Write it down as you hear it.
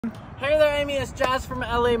Hey there, Amy. It's Jazz from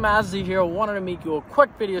LA Mazda here. I wanted to make you a quick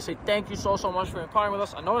video. Say thank you so much for inquiring with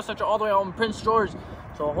us. I noticed that you're all the way out in Prince George,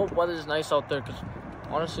 so I hope weather is nice out there, because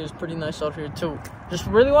honestly, it's pretty nice out here too. Just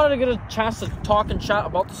really wanted to get a chance to talk and chat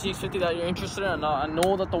about the CX-50 that you're interested in. And I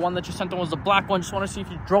know that the one that you sent in was the black one. Just want to see if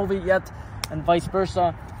you drove it yet, and vice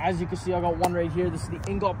versa. As you can see, I got one right here. This is the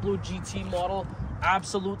Ingot Blue GT model.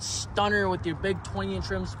 Absolute stunner with your big 20-inch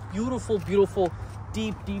rims. Beautiful, beautiful,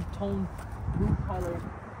 deep tone blue color.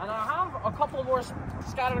 And I have a couple more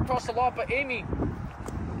scattered across the lot, but Amy,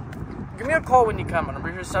 give me a call when you come. My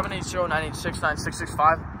number here is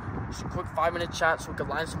 780-986-9665. Just a quick 5-minute chat so we can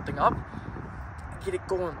line something up and get it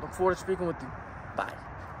going. Look forward to speaking with you. Bye.